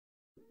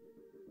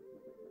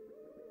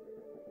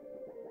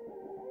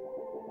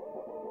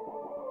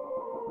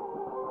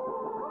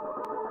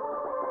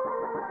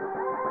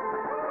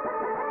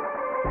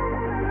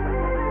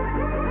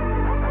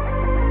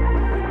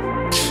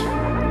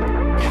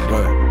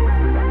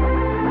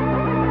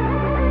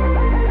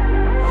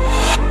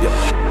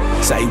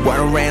Say word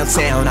around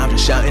town, I'm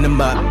just shutting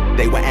them up.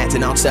 They were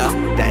acting all tough,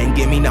 they ain't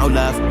give me no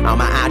love. On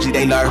my IG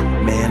they lurk,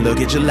 man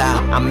look at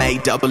Jallal. I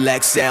made double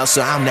XL,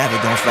 so I'm never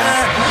gon' flop.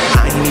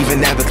 I ain't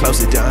even never close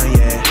to done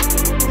yet.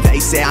 They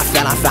say I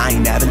fell off, I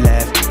ain't never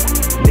left.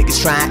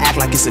 Niggas try and act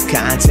like it's a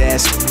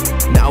contest.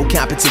 No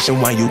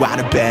competition when you are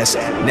the best.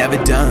 Never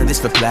done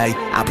this for play,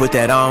 I put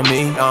that on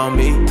me.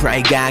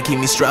 Pray God keep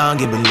me strong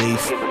in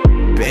belief.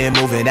 Been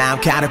moving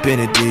out, caught up in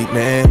the deep,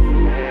 man.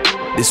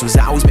 This was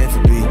always meant for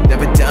me.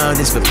 Never done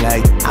this for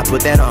play, I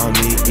put that on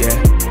me, yeah.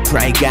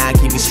 Pray God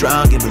keep me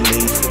strong in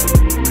belief.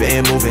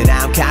 Been moving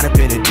out, caught up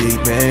in the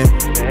deep, man.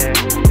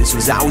 This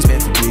was always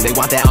meant for me. They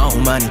want their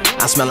own money,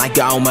 I smell like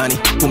gold money.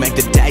 Who make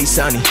the day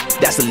sunny?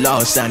 That's the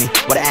Lord, sonny.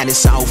 But that is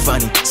so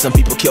funny. Some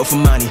people kill for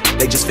money,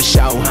 they just for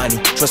show,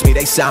 honey. Trust me,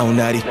 they so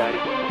nutty.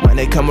 When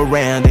they come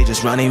around, they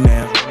just run their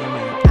mouth.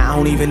 I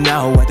don't even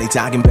know what they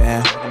talking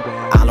about.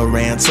 All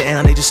around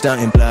town, they just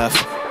stuntin' bluff.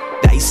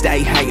 They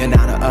stay hating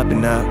on the up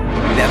and up.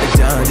 Never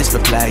done this for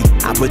play,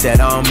 I put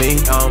that on me.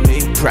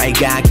 Pray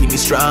God keep me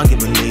strong in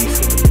belief.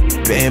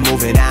 Been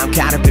moving out,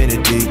 caught up in the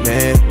deep,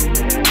 man.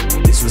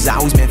 This was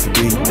always meant for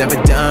me.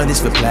 Never done this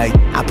for play,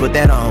 I put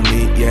that on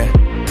me, yeah.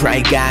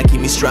 Pray God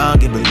keep me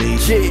strong in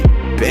belief.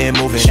 Been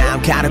moving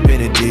out, caught up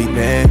in the deep,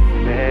 man.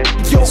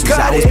 Yo,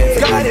 got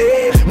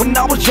it. When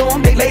I was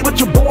young, they labeled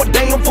your boy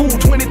damn fool.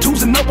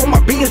 22s and up on my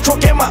Benz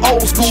truck and my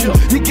old school.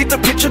 You get the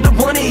picture, the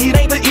money, it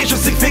ain't the issue.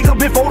 6 figures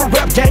before the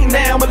rap game,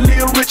 now I'm a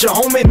little richer.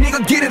 Homie,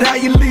 nigga, get it how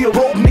you live.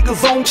 Broke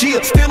niggas on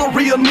chill, still a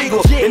real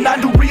nigga. And I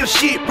do real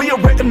shit, real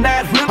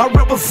recognized. I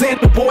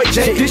represent the boy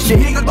J. This shit,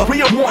 nigga, a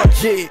real one.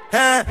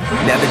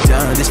 Never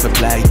done this for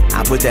play,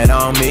 I put that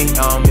on me.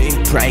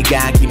 Pray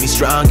God keep me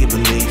strong in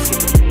belief.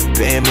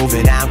 Been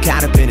moving out,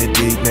 caught up in the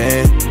deep,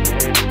 man.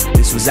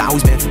 This was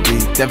always meant for me.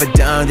 Never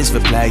done this for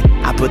play,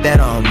 I put that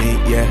on me,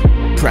 yeah.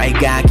 Pray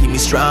God keep me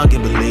strong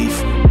in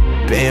belief.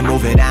 Been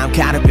moving out,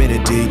 caught up in the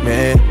deep,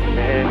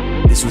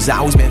 man. This was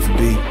always meant for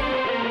me.